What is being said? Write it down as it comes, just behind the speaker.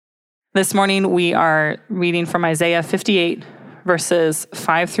This morning we are reading from Isaiah 58, verses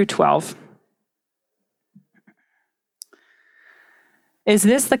 5 through 12. Is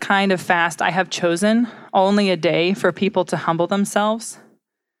this the kind of fast I have chosen, only a day for people to humble themselves?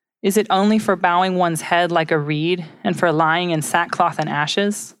 Is it only for bowing one's head like a reed and for lying in sackcloth and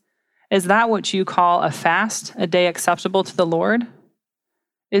ashes? Is that what you call a fast, a day acceptable to the Lord?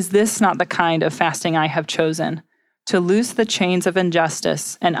 Is this not the kind of fasting I have chosen? To loose the chains of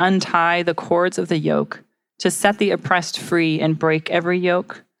injustice and untie the cords of the yoke, to set the oppressed free and break every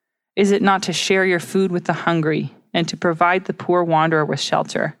yoke? Is it not to share your food with the hungry and to provide the poor wanderer with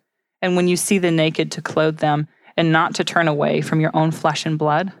shelter? And when you see the naked, to clothe them and not to turn away from your own flesh and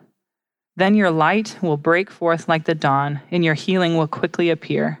blood? Then your light will break forth like the dawn, and your healing will quickly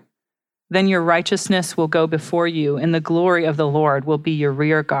appear. Then your righteousness will go before you, and the glory of the Lord will be your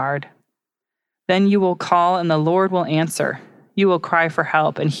rear guard. Then you will call, and the Lord will answer. You will cry for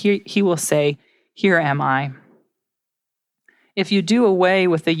help, and he will say, "Here am I." If you do away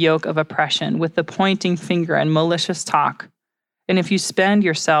with the yoke of oppression, with the pointing finger and malicious talk, and if you spend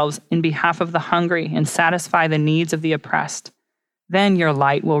yourselves in behalf of the hungry and satisfy the needs of the oppressed, then your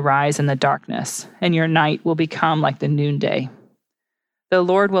light will rise in the darkness, and your night will become like the noonday. The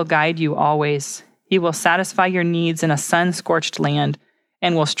Lord will guide you always. He will satisfy your needs in a sun-scorched land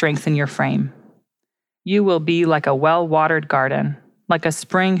and will strengthen your frame. You will be like a well-watered garden, like a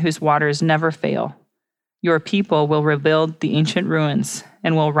spring whose waters never fail. Your people will rebuild the ancient ruins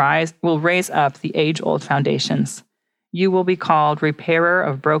and will raise up the age-old foundations. You will be called repairer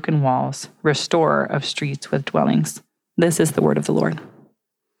of broken walls, restorer of streets with dwellings. This is the word of the Lord.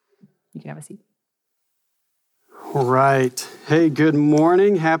 You can have a seat. All right. Hey, good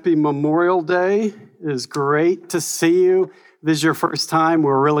morning. Happy Memorial Day. It is great to see you. If this is your first time,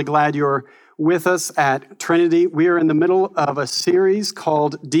 we're really glad you're with us at Trinity. We are in the middle of a series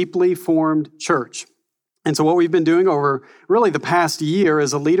called Deeply Formed Church. And so what we've been doing over really the past year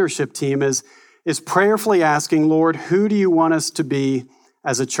as a leadership team is prayerfully asking, Lord, who do you want us to be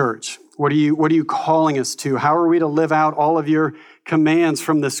as a church? What are you calling us to? How are we to live out all of your commands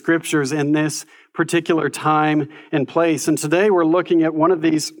from the scriptures in this particular time and place? And today we're looking at one of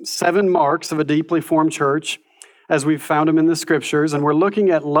these 7 marks of a deeply formed church as we've found them in the scriptures. And we're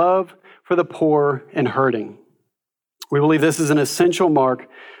looking at love for the poor and hurting. We believe this is an essential mark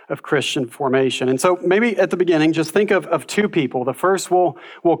of Christian formation. And so maybe at the beginning, just think of 2 people. The first, we'll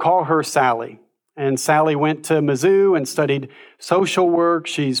call her Sally. And Sally went to Mizzou and studied social work.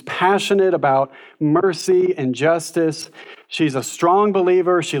 She's passionate about mercy and justice. She's a strong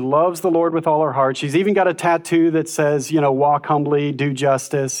believer. She loves the Lord with all her heart. She's even got a tattoo that says, walk humbly, do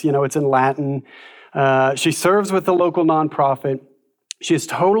justice. It's in Latin. She serves with the local nonprofit. She is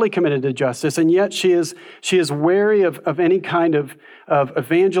totally committed to justice, and yet she is wary of any kind of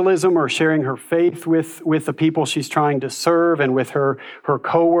evangelism or sharing her faith with the people she's trying to serve and with her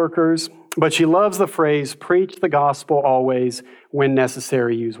coworkers. But she loves the phrase, preach the gospel always, when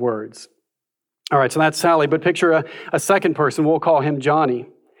necessary, use words. All right, so that's Sally, but picture a second person. We'll call him Johnny.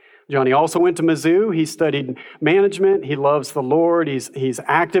 Johnny also went to Mizzou. He studied management. He loves the Lord. He's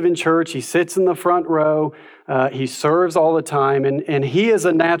active in church. He sits in the front row. He serves all the time, and he is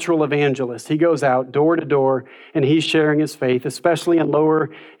a natural evangelist. He goes out door to door, and he's sharing his faith, especially in lower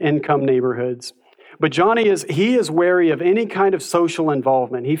income neighborhoods. But Johnny is wary of any kind of social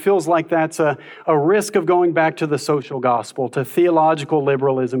involvement. He feels like that's a risk of going back to the social gospel, to theological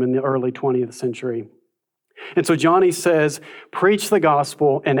liberalism in the early 20th century. And so Johnny says, preach the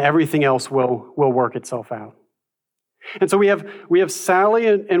gospel and everything else will work itself out. And so we have Sally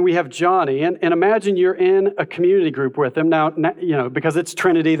and we have Johnny. And imagine you're in a community group with them. Now, because it's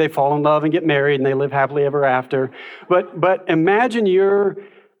Trinity, they fall in love and get married and they live happily ever after. But imagine you're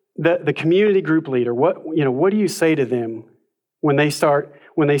the community group leader. What do you say to them when they start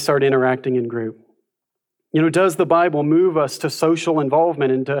interacting in group? Does the Bible move us to social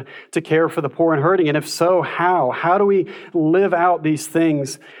involvement and to care for the poor and hurting? And if so, how? How do we live out these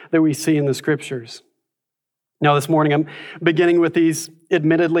things that we see in the scriptures? Now, this morning, I'm beginning with these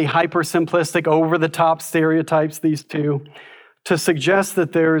admittedly hyper-simplistic, over-the-top stereotypes, these 2, to suggest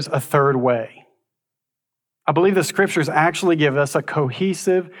that there's a third way. I believe the scriptures actually give us a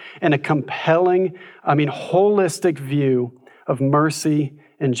cohesive and a compelling, holistic view of mercy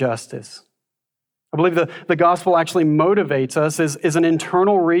and justice. I believe the gospel actually motivates us as an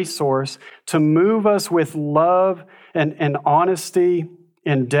internal resource to move us with love and honesty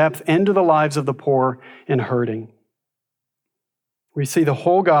and depth into the lives of the poor and hurting. We see the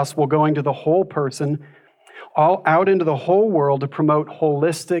whole gospel going to the whole person, all out into the whole world to promote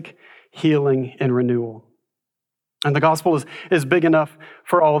holistic healing and renewal. And the gospel is big enough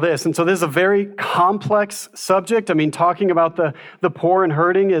for all this. And so this is a very complex subject. I mean, talking about the poor and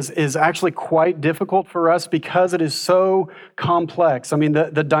hurting is actually quite difficult for us because it is so complex. I mean,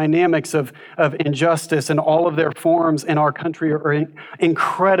 the dynamics of injustice and all of their forms in our country are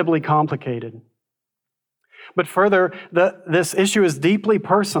incredibly complicated. But further, this issue is deeply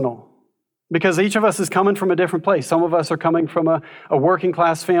personal. Because each of us is coming from a different place. Some of us are coming from a working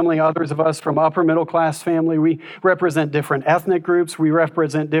class family, others of us from upper middle class family. We represent different ethnic groups. We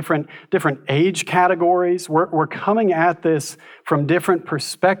represent different age categories. We're coming at this from different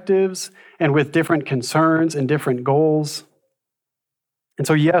perspectives and with different concerns and different goals. And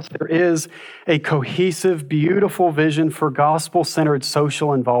so, yes, there is a cohesive, beautiful vision for gospel-centered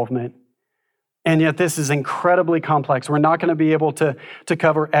social involvement. And yet this is incredibly complex. We're not going to be able to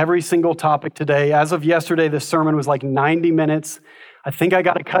cover every single topic today. As of yesterday, this sermon was like 90 minutes. I think I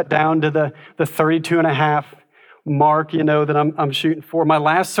got to cut down to the 32 and a half mark, that I'm shooting for. My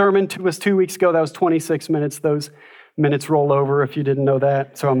last sermon was 2 weeks ago. That was 26 minutes. Those minutes roll over if you didn't know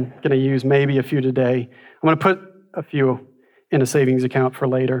that. So I'm going to use maybe a few today. I'm going to put a few in a savings account for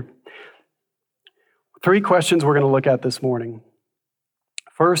later. 3 questions we're going to look at this morning.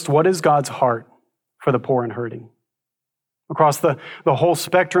 First, what is God's heart for the poor and hurting? Across the whole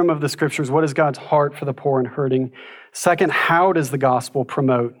spectrum of the scriptures, what is God's heart for the poor and hurting? Second, how does the gospel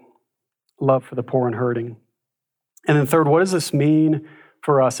promote love for the poor and hurting? And then third, what does this mean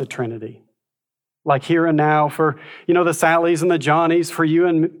for us at Trinity? Like here and now for, the Sallys and the Johnnies, for you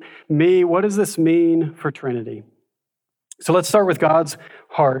and me, what does this mean for Trinity? So let's start with God's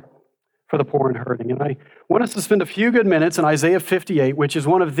heart for the poor and hurting. And I want us to spend a few good minutes in Isaiah 58, which is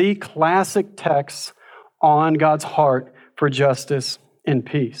one of the classic texts on God's heart for justice and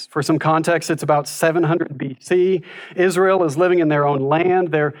peace. For some context, it's about 700 BC. Israel is living in their own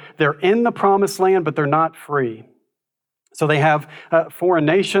land. They're in the promised land, but they're not free. So they have a foreign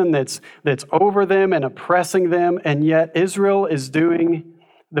nation that's over them and oppressing them, and yet Israel is doing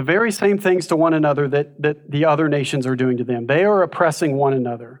the very same things to one another that the other nations are doing to them. They are oppressing one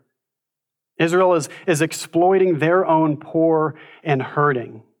another. Israel is exploiting their own poor and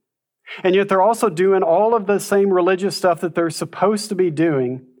hurting. And yet they're also doing all of the same religious stuff that they're supposed to be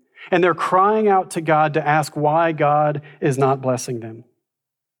doing, and they're crying out to God to ask why God is not blessing them.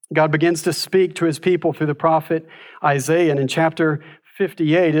 God begins to speak to his people through the prophet Isaiah, and in chapter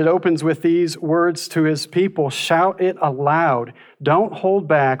 58, it opens with these words to his people, "Shout it aloud, don't hold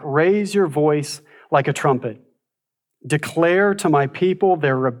back, raise your voice like a trumpet. Declare to my people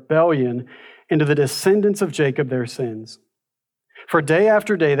their rebellion, and to the descendants of Jacob their sins. For day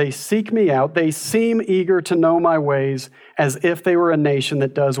after day they seek me out. They seem eager to know my ways, as if they were a nation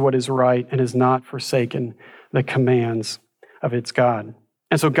that does what is right and has not forsaken the commands of its God."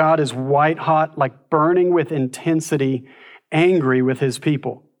 And so God is white hot, like burning with intensity, angry with his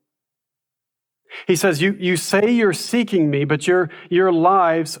people. He says, you say you're seeking me, but your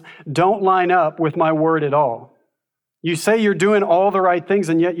lives don't line up with my word at all. You say you're doing all the right things,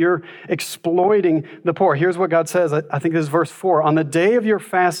 and yet you're exploiting the poor. Here's what God says. I think this is verse 4. "On the day of your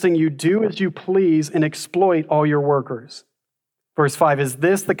fasting, you do as you please and exploit all your workers." Verse 5, "Is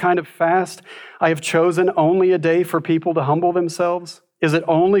this the kind of fast I have chosen, only a day for people to humble themselves? Is it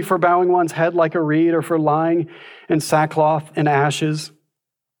only for bowing one's head like a reed or for lying in sackcloth and ashes?"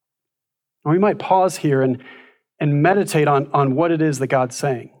 And we might pause here and meditate on what it is that God's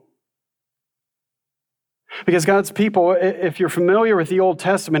saying. Because God's people, if you're familiar with the Old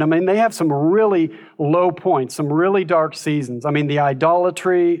Testament, they have some really low points, some really dark seasons. The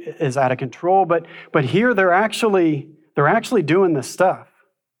idolatry is out of control, but here they're actually doing this stuff.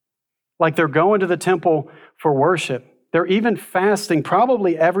 Like they're going to the temple for worship. They're even fasting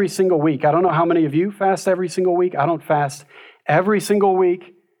probably every single week. I don't know how many of you fast every single week. I don't fast every single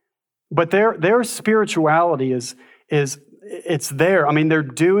week. But their spirituality is it's there. They're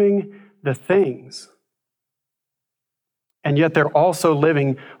doing the things. And yet they're also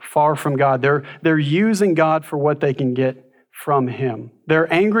living far from God. They're using God for what they can get from him.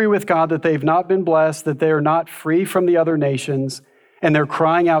 They're angry with God that they've not been blessed, that they are not free from the other nations, and they're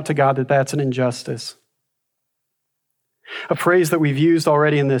crying out to God that that's an injustice. A phrase that we've used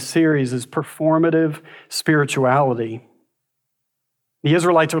already in this series is performative spirituality. The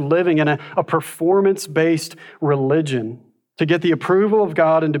Israelites are living in a performance-based religion to get the approval of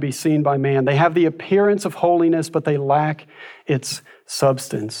God and to be seen by man. They have the appearance of holiness, but they lack its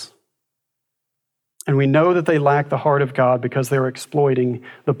substance. And we know that they lack the heart of God because they're exploiting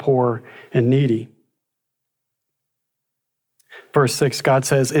the poor and needy. Verse 6, God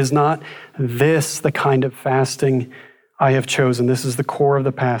says, "Is not this the kind of fasting I have chosen?" This is the core of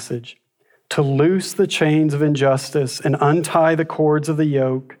the passage. to loose the chains of injustice and untie the cords of the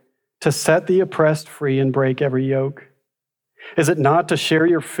yoke, to set the oppressed free and break every yoke? Is it not to share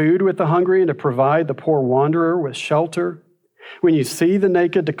your food with the hungry and to provide the poor wanderer with shelter? When you see the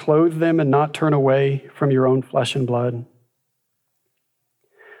naked, to clothe them and not turn away from your own flesh and blood?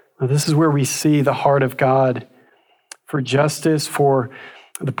 Now, this is where we see the heart of God for justice, for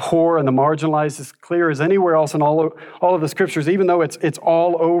the poor and the marginalized, as clear as anywhere else in all of the scriptures, even though it's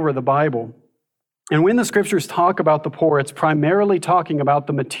all over the Bible. And when the scriptures talk about the poor, it's primarily talking about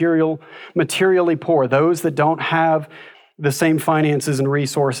the materially poor, those that don't have the same finances and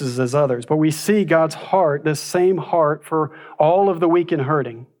resources as others. But we see God's heart, this same heart, for all of the weak and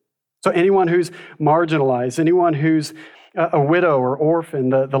hurting. So anyone who's marginalized, anyone who's a widow or orphan,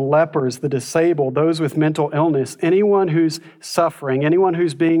 the lepers, the disabled, those with mental illness, anyone who's suffering, anyone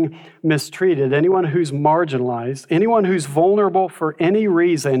who's being mistreated, anyone who's marginalized, anyone who's vulnerable for any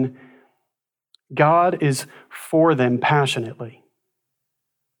reason, God is for them passionately.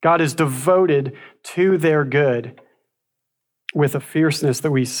 God is devoted to their good with a fierceness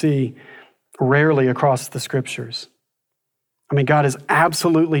that we see rarely across the scriptures. I mean, God is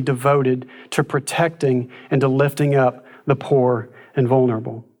absolutely devoted to protecting and to lifting up the poor and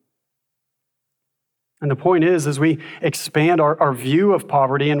vulnerable. And the point is, as we expand our view of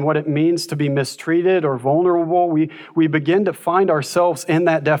poverty and what it means to be mistreated or vulnerable, we begin to find ourselves in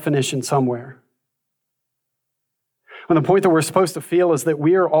that definition somewhere. And the point that we're supposed to feel is that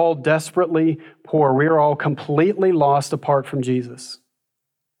we are all desperately poor. We are all completely lost apart from Jesus.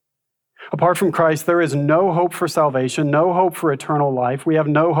 Apart from Christ, there is no hope for salvation, no hope for eternal life. We have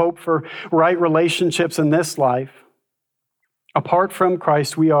no hope for right relationships in this life. Apart from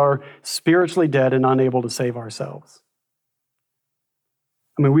Christ, we are spiritually dead and unable to save ourselves.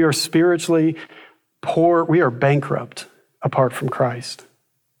 I mean, we are spiritually poor. We are bankrupt apart from Christ.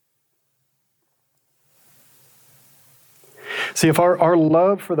 See, if our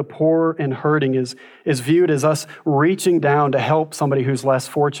love for the poor and hurting is viewed as us reaching down to help somebody who's less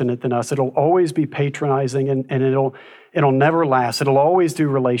fortunate than us, it'll always be patronizing and it'll never last. It'll always do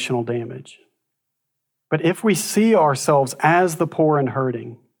relational damage. But if we see ourselves as the poor and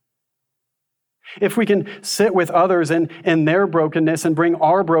hurting, if we can sit with others in their brokenness and bring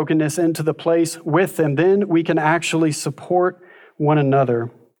our brokenness into the place with them, then we can actually support one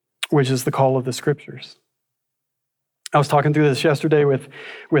another, which is the call of the scriptures. I was talking through this yesterday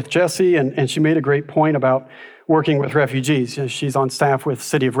with Jessie, and she made a great point about working with refugees. She's on staff with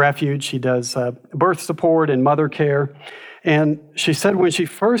City of Refuge. She does birth support and mother care. And she said when she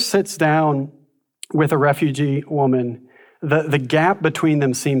first sits down with a refugee woman, the gap between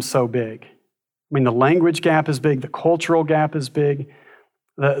them seems so big. I mean, the language gap is big, the cultural gap is big,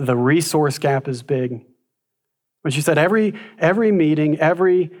 the resource gap is big. But she said every meeting,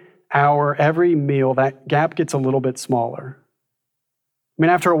 every hour, every meal, that gap gets a little bit smaller. I mean,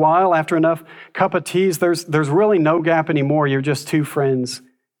 after a while, after enough cup of teas, there's really no gap anymore. You're just two friends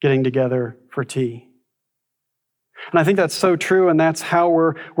getting together for tea. And I think that's so true, and that's how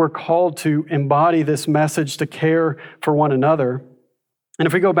we're called to embody this message to care for one another. And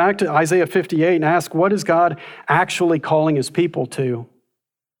if we go back to Isaiah 58 and ask, what is God actually calling his people to?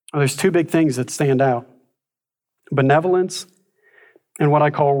 Well, there's two big things that stand out: benevolence and what I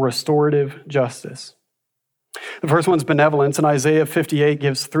call restorative justice. The first one's benevolence, and Isaiah 58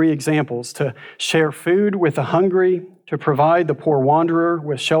 gives three examples: to share food with the hungry, to provide the poor wanderer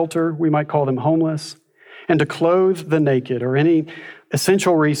with shelter, we might call them homeless, and to clothe the naked, or any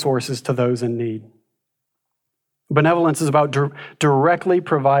essential resources to those in need. Benevolence is about directly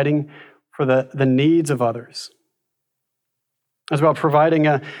providing for the needs of others. It's about providing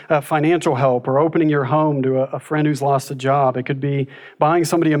a financial help or opening your home to a friend who's lost a job. It could be buying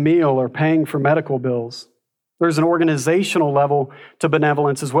somebody a meal or paying for medical bills. There's an organizational level to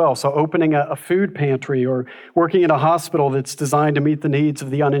benevolence as well. So opening a food pantry or working at a hospital that's designed to meet the needs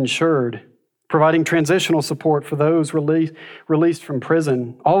of the uninsured, providing transitional support for those released from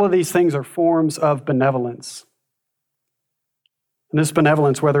prison. All of these things are forms of benevolence. And this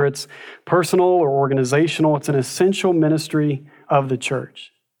benevolence, whether it's personal or organizational, it's an essential ministry of the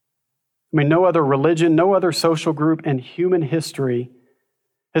church. I mean, no other religion, no other social group in human history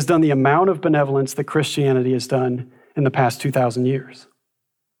has done the amount of benevolence that Christianity has done in the past 2,000 years.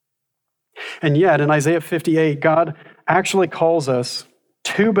 And yet, in Isaiah 58, God actually calls us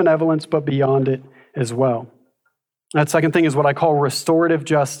to benevolence, but beyond it as well. That second thing is what I call restorative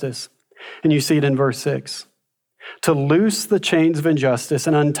justice. And you see it in verse 6. To loose the chains of injustice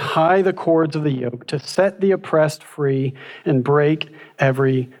and untie the cords of the yoke, to set the oppressed free and break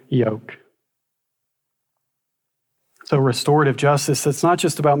every yoke. So restorative justice, it's not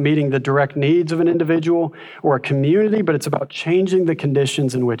just about meeting the direct needs of an individual or a community, but it's about changing the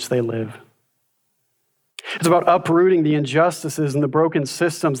conditions in which they live. It's about uprooting the injustices and the broken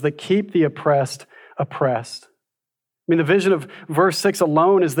systems that keep the oppressed oppressed. I mean, the vision of verse 6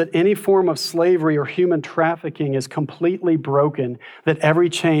 alone is that any form of slavery or human trafficking is completely broken, that every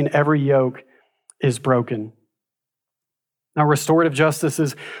chain, every yoke is broken. Now, restorative justice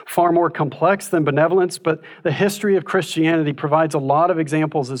is far more complex than benevolence, but the history of Christianity provides a lot of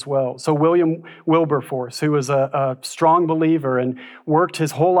examples as well. So William Wilberforce, who was a strong believer and worked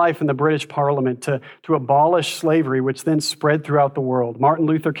his whole life in the British Parliament to abolish slavery, which then spread throughout the world. Martin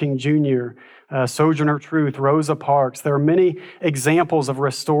Luther King Jr., Sojourner Truth, Rosa Parks. There are many examples of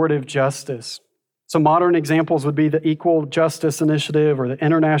restorative justice. Some modern examples would be the Equal Justice Initiative or the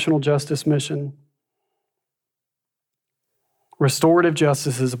International Justice Mission. Restorative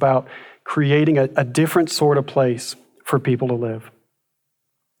justice is about creating a different sort of place for people to live.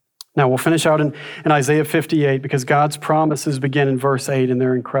 Now, we'll finish out in Isaiah 58 because God's promises begin in verse 8 and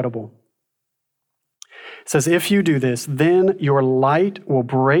they're incredible. It says, "If you do this, then your light will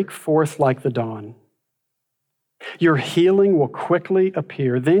break forth like the dawn. Your healing will quickly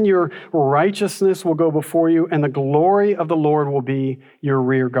appear. Then your righteousness will go before you, and the glory of the Lord will be your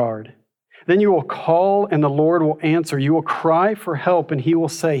rear guard. Then you will call, and the Lord will answer. You will cry for help, and he will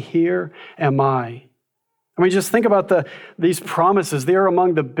say, 'Here am I.'" I mean, just think about these promises. They are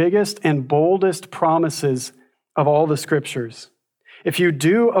among the biggest and boldest promises of all the scriptures. If you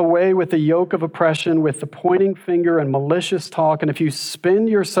do away with the yoke of oppression, with the pointing finger and malicious talk, and if you spend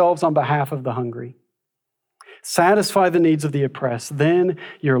yourselves on behalf of the hungry, satisfy the needs of the oppressed, then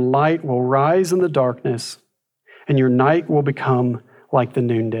your light will rise in the darkness, and your night will become like the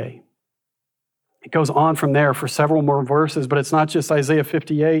noonday. It goes on from there for several more verses, but it's not just Isaiah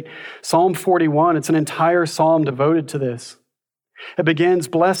 58. Psalm 41, it's an entire psalm devoted to this. It begins,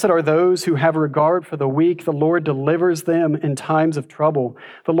 "Blessed are those who have regard for the weak. The Lord delivers them in times of trouble.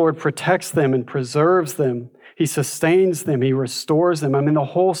 The Lord protects them and preserves them. He sustains them. He restores them." I mean, the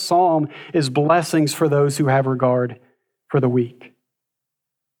whole psalm is blessings for those who have regard for the weak.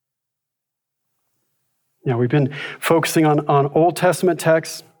 Now, we've been focusing on Old Testament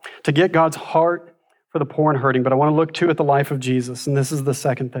texts to get God's heart for the poor and hurting, but I want to look too at the life of Jesus, and this is the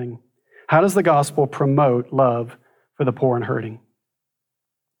second thing. How does the gospel promote love for the poor and hurting?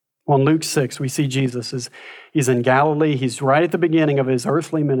 Well, in Luke 6, we see Jesus. He's in Galilee. He's right at the beginning of his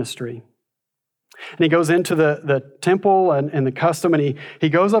earthly ministry. And he goes into the temple and the custom, and he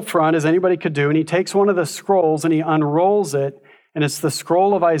goes up front, as anybody could do, and he takes one of the scrolls and he unrolls it, and it's the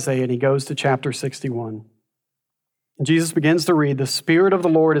scroll of Isaiah, and he goes to chapter 61. And Jesus begins to read, "The Spirit of the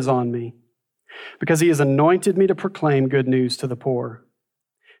Lord is on me, because he has anointed me to proclaim good news to the poor.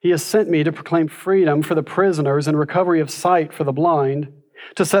 He has sent me to proclaim freedom for the prisoners and recovery of sight for the blind,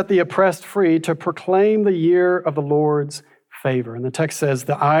 to set the oppressed free, to proclaim the year of the Lord's favor." And the text says,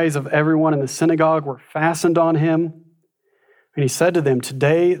 "The eyes of everyone in the synagogue were fastened on him. And he said to them,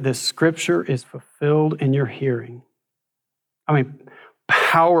 'Today this scripture is fulfilled in your hearing.'" I mean,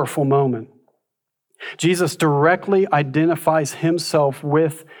 powerful moment. Jesus directly identifies himself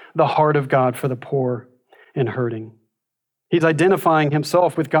with the heart of God for the poor and hurting. He's identifying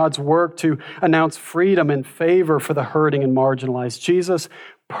himself with God's work to announce freedom and favor for the hurting and marginalized. Jesus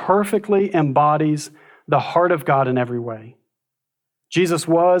perfectly embodies the heart of God in every way. Jesus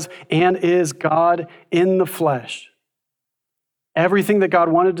was and is God in the flesh. Everything that God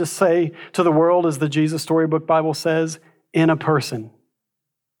wanted to say to the world, as the Jesus Storybook Bible says, in a person.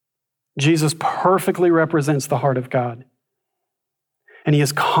 Jesus perfectly represents the heart of God. And he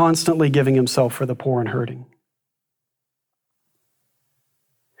is constantly giving himself for the poor and hurting.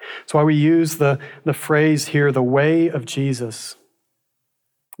 That's why we use the phrase here, the way of Jesus.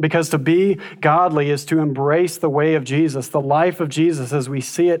 Because to be godly is to embrace the way of Jesus, the life of Jesus as we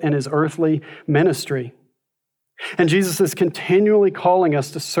see it in his earthly ministry. And Jesus is continually calling us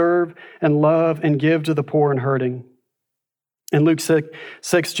to serve and love and give to the poor and hurting. In Luke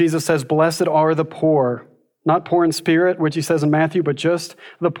 6, Jesus says, "Blessed are the poor," not poor in spirit, which he says in Matthew, but just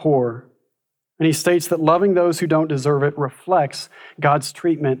the poor. And he states that loving those who don't deserve it reflects God's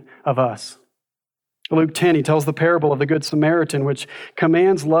treatment of us. In Luke 10, he tells the parable of the Good Samaritan, which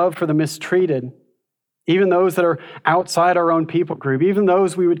commands love for the mistreated, even those that are outside our own people group, even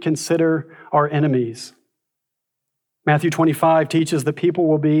those we would consider our enemies. Matthew 25 teaches that people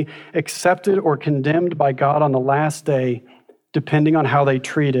will be accepted or condemned by God on the last day, depending on how they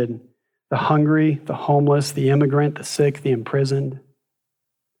treated the hungry, the homeless, the immigrant, the sick, the imprisoned.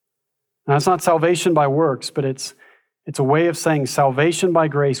 Now, it's not salvation by works, but it's a way of saying salvation by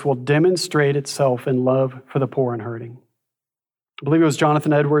grace will demonstrate itself in love for the poor and hurting. I believe it was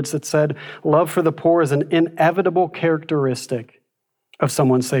Jonathan Edwards that said, love for the poor is an inevitable characteristic of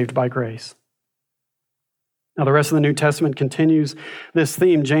someone saved by grace. Now, the rest of the New Testament continues this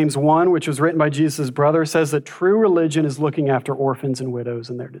theme. James 1, which was written by Jesus' brother, says that true religion is looking after orphans and widows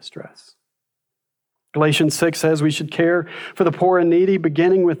in their distress. Galatians 6 says we should care for the poor and needy,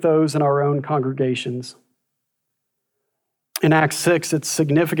 beginning with those in our own congregations. In Acts 6, it's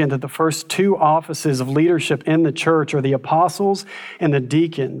significant that the first two offices of leadership in the church are the apostles and the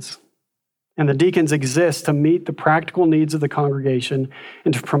deacons. And the deacons exist to meet the practical needs of the congregation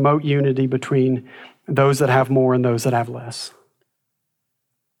and to promote unity between those that have more and those that have less.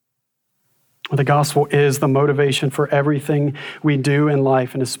 The gospel is the motivation for everything we do in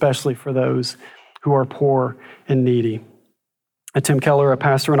life, and especially for those who are poor and needy. Tim Keller, a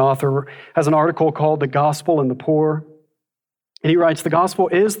pastor and author, has an article called The Gospel and the Poor. And he writes, the gospel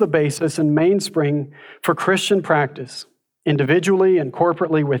is the basis and mainspring for Christian practice, individually and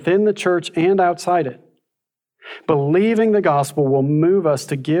corporately within the church and outside it. Believing the gospel will move us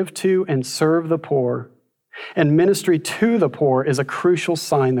to give to and serve the poor, and ministry to the poor is a crucial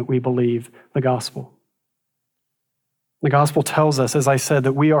sign that we believe the gospel. The gospel tells us, as I said,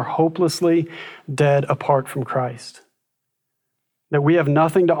 that we are hopelessly dead apart from Christ, that we have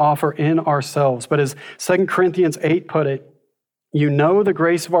nothing to offer in ourselves. But as 2 Corinthians 8 put it, you know the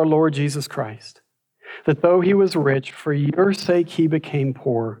grace of our Lord Jesus Christ, that though he was rich, for your sake he became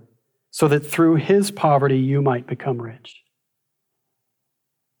poor, so that through his poverty you might become rich.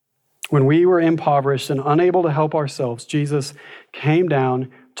 When we were impoverished and unable to help ourselves, Jesus came down,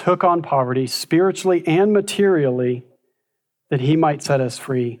 took on poverty spiritually and materially, that he might set us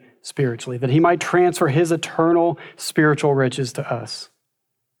free spiritually, that he might transfer his eternal spiritual riches to us.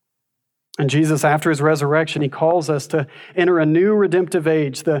 And Jesus, after his resurrection, he calls us to enter a new redemptive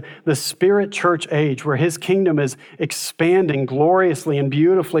age, the Spirit Church age, where his kingdom is expanding gloriously and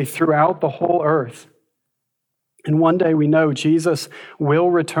beautifully throughout the whole earth. And one day we know Jesus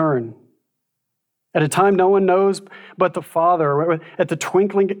will return. At a time no one knows but the Father. At the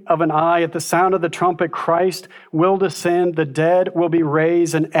twinkling of an eye, at the sound of the trumpet, Christ will descend, the dead will be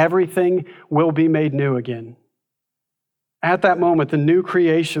raised, and everything will be made new again. At that moment, the new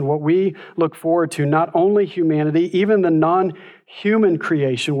creation, what we look forward to, not only humanity, even the non-human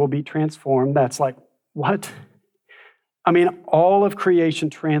creation will be transformed. That's like, what? I mean, all of creation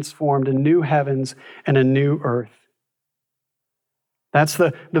transformed, a new heavens and a new earth. That's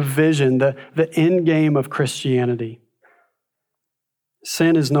the vision, the end game of Christianity.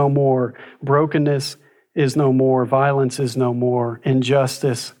 Sin is no more. Brokenness is no more. Violence is no more.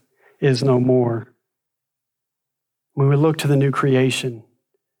 Injustice is no more. When we look to the new creation,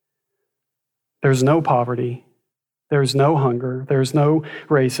 there's no poverty, there's no hunger, there's no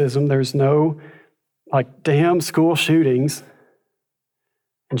racism, there's no, damn school shootings.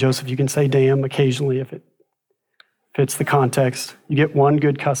 And Joseph, you can say damn occasionally if it fits the context. You get one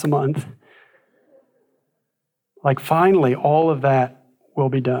good cuss a month. Finally, all of that will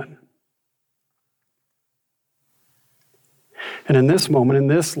be done. And in this moment, in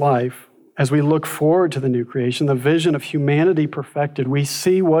this life, as we look forward to the new creation, the vision of humanity perfected, we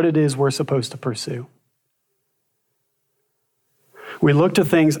see what it is we're supposed to pursue. We look to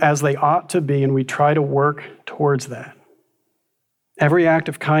things as they ought to be, and we try to work towards that. Every act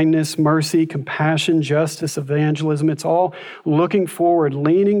of kindness, mercy, compassion, justice, evangelism, it's all looking forward,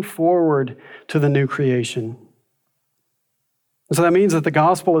 leaning forward to the new creation. And so that means that the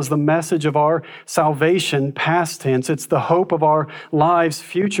gospel is the message of our salvation, past tense. It's the hope of our lives,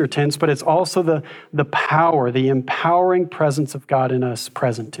 future tense, but it's also the power, the empowering presence of God in us,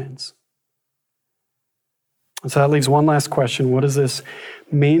 present tense. And so that leaves one last question. What does this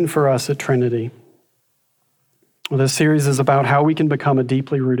mean for us at Trinity? Well, this series is about how we can become a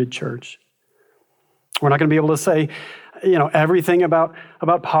deeply rooted church. We're not going to be able to say, everything about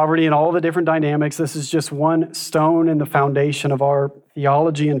poverty and all the different dynamics. This is just one stone in the foundation of our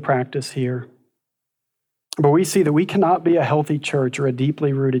theology and practice here. But we see that we cannot be a healthy church or a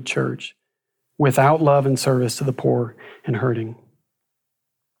deeply rooted church without love and service to the poor and hurting.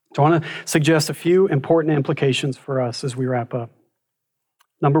 So I want to suggest a few important implications for us as we wrap up.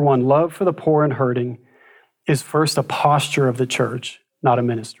 Number one, love for the poor and hurting is first a posture of the church, not a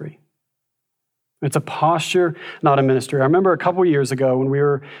ministry. It's a posture, not a ministry. I remember a couple years ago when we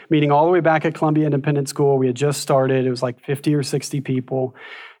were meeting all the way back at Columbia Independent School. We had just started. It was 50 or 60 people.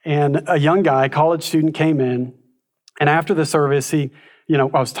 And a young guy, a college student, came in. And after the service, I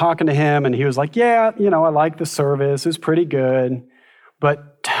was talking to him, and he was like, yeah, I like the service. It was pretty good.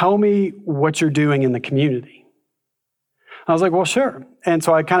 But tell me what you're doing in the community. I was like, well, sure. And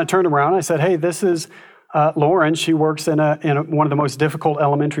so I kind of turned him around. I said, hey, this is Lauren, she works in one of the most difficult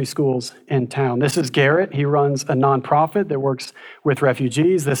elementary schools in town. This is Garrett. He runs a nonprofit that works with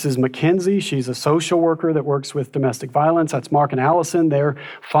refugees. This is Mackenzie. She's a social worker that works with domestic violence. That's Mark and Allison. They're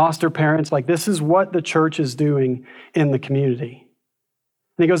foster parents. Like, this is what the church is doing in the community.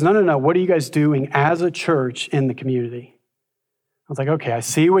 And he goes, no. What are you guys doing as a church in the community? I was like, okay, I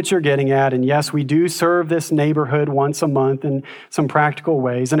see what you're getting at. And yes, we do serve this neighborhood once a month in some practical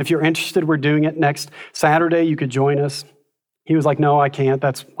ways. And if you're interested, we're doing it next Saturday. You could join us. He was like, no, I can't.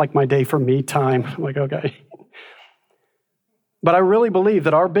 That's like my day for me time. I'm like, okay. But I really believe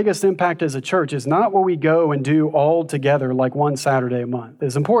that our biggest impact as a church is not what we go and do all together like one Saturday a month,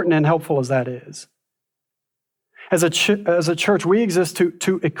 as important and helpful as that is. As a church, we exist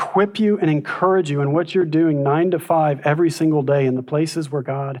to equip you and encourage you in what you're doing 9 to 5 every single day in the places where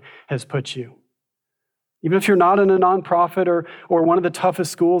God has put you. Even if you're not in a nonprofit or one of the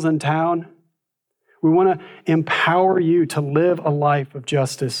toughest schools in town, we want to empower you to live a life of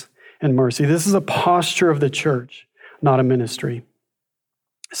justice and mercy. This is a posture of the church, not a ministry.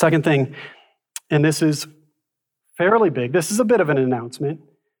 Second thing, and this is fairly big, this is a bit of an announcement.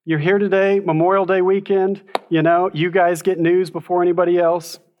 You're here today, Memorial Day weekend. You guys get news before anybody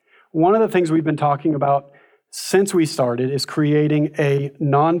else. One of the things we've been talking about since we started is creating a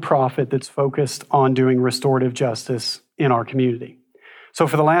nonprofit that's focused on doing restorative justice in our community. So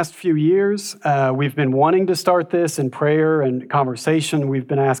for the last few years, we've been wanting to start this in prayer and conversation. We've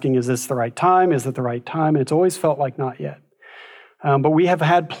been asking, is this the right time? Is it the right time? And it's always felt like not yet. But we have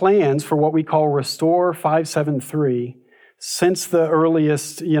had plans for what we call Restore 573 since the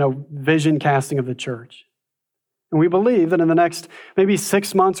earliest, vision casting of the church. And we believe that in the next maybe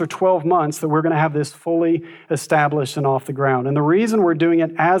 6 months or 12 months that we're going to have this fully established and off the ground. And the reason we're doing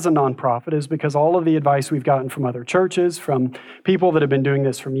it as a nonprofit is because all of the advice we've gotten from other churches, from people that have been doing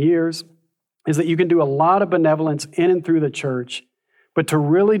this for years, is that you can do a lot of benevolence in and through the church, but to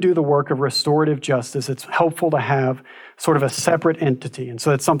really do the work of restorative justice, it's helpful to have sort of a separate entity. And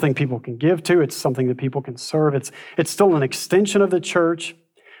so it's something people can give to. It's something that people can serve. It's still an extension of the church,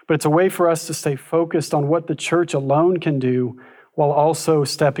 but it's a way for us to stay focused on what the church alone can do while also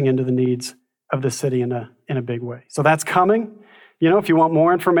stepping into the needs of the city in a big way. So that's coming. If you want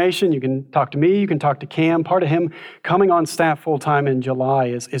more information, you can talk to me, you can talk to Cam. Part of him coming on staff full-time in July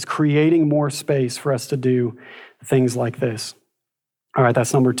is creating more space for us to do things like this. All right,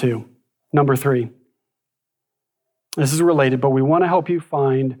 that's number 2. Number 3. This is related, but we want to help you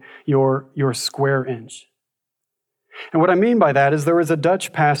find your square inch. And what I mean by that is there was a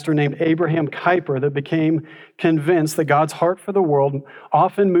Dutch pastor named Abraham Kuyper that became convinced that God's heart for the world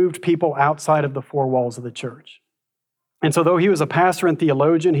often moved people outside of the 4 walls of the church. And so though he was a pastor and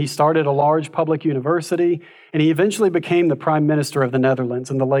theologian, he started a large public university, and he eventually became the prime minister of the Netherlands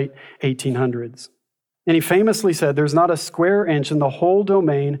in the late 1800s. And he famously said, there's not a square inch in the whole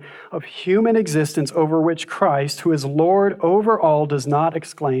domain of human existence over which Christ, who is Lord over all, does not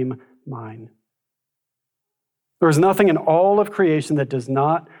exclaim, mine. There is nothing in all of creation that does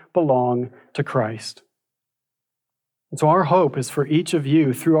not belong to Christ. And so our hope is for each of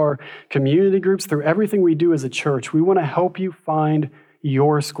you, through our community groups, through everything we do as a church, we want to help you find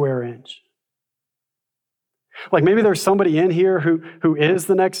your square inch. Like maybe there's somebody in here who is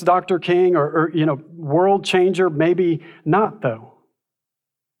the next Dr. King or world changer. Maybe not, though.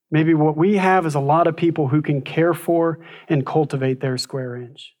 Maybe what we have is a lot of people who can care for and cultivate their square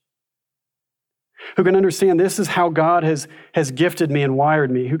inch. Who can understand this is how God has gifted me and wired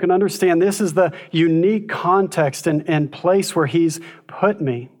me. Who can understand this is the unique context and place where He's put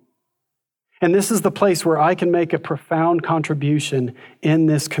me. And this is the place where I can make a profound contribution in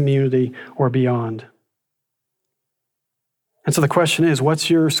this community or beyond. And so the question is,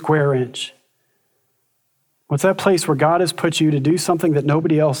 what's your square inch? What's that place where God has put you to do something that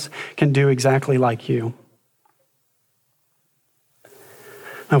nobody else can do exactly like you?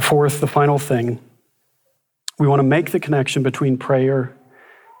 Now, fourth, the final thing, we want to make the connection between prayer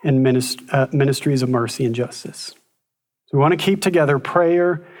and ministries of mercy and justice. So we want to keep together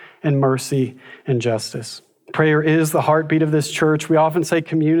prayer and mercy and justice. Prayer is the heartbeat of this church. We often say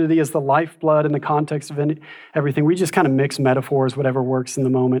community is the lifeblood in the context of everything. We just kind of mix metaphors, whatever works in the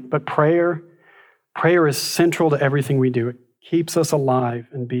moment. But prayer is central to everything we do. It keeps us alive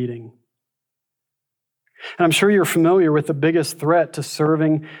and beating. And I'm sure you're familiar with the biggest threat to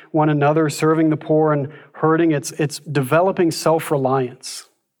serving one another, serving the poor and hurting. It's developing self-reliance,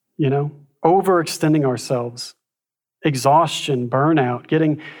 overextending ourselves, exhaustion, burnout,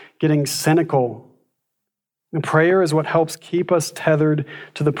 getting cynical. And prayer is what helps keep us tethered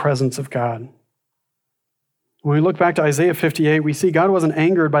to the presence of God. When we look back to Isaiah 58, we see God wasn't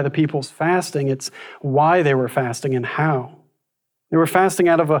angered by the people's fasting. It's why they were fasting and how. They were fasting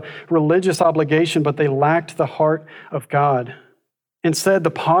out of a religious obligation, but they lacked the heart of God. Instead,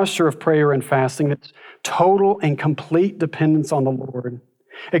 the posture of prayer and fasting, it's total and complete dependence on the Lord,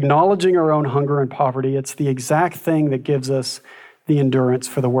 acknowledging our own hunger and poverty. It's the exact thing that gives us the endurance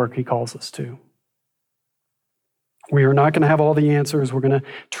for the work he calls us to. We are not going to have all the answers. We're going to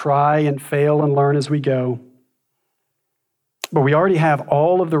try and fail and learn as we go. But we already have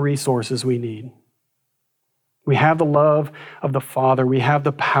all of the resources we need. We have the love of the Father. We have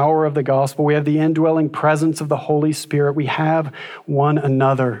the power of the gospel. We have the indwelling presence of the Holy Spirit. We have one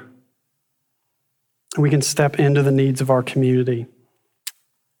another. And we can step into the needs of our community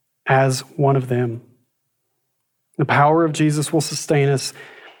as one of them. The power of Jesus will sustain us,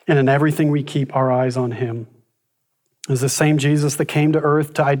 and in everything we keep our eyes on him. It's the same Jesus that came to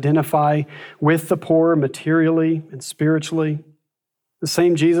earth to identify with the poor materially and spiritually. The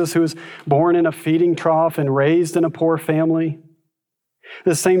same Jesus who was born in a feeding trough and raised in a poor family.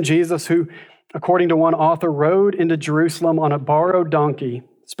 The same Jesus who, according to one author, rode into Jerusalem on a borrowed donkey,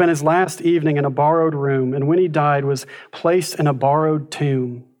 spent his last evening in a borrowed room, and when he died was placed in a borrowed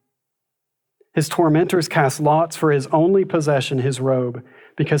tomb. His tormentors cast lots for his only possession, his robe,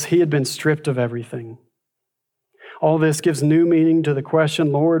 because he had been stripped of everything. All this gives new meaning to the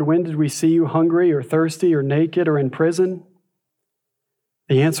question, Lord, when did we see you hungry or thirsty or naked or in prison?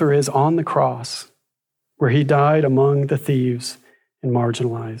 The answer is on the cross, where he died among the thieves and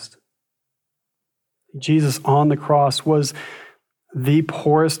marginalized. Jesus on the cross was the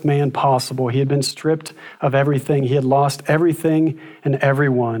poorest man possible. He had been stripped of everything. He had lost everything and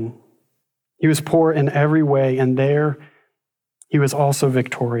everyone. He was poor in every way, and there he was also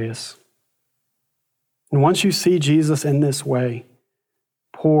victorious. And once you see Jesus in this way,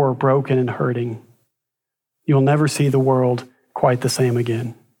 poor, broken, and hurting, you'll never see the world quite the same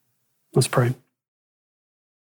again. Let's pray.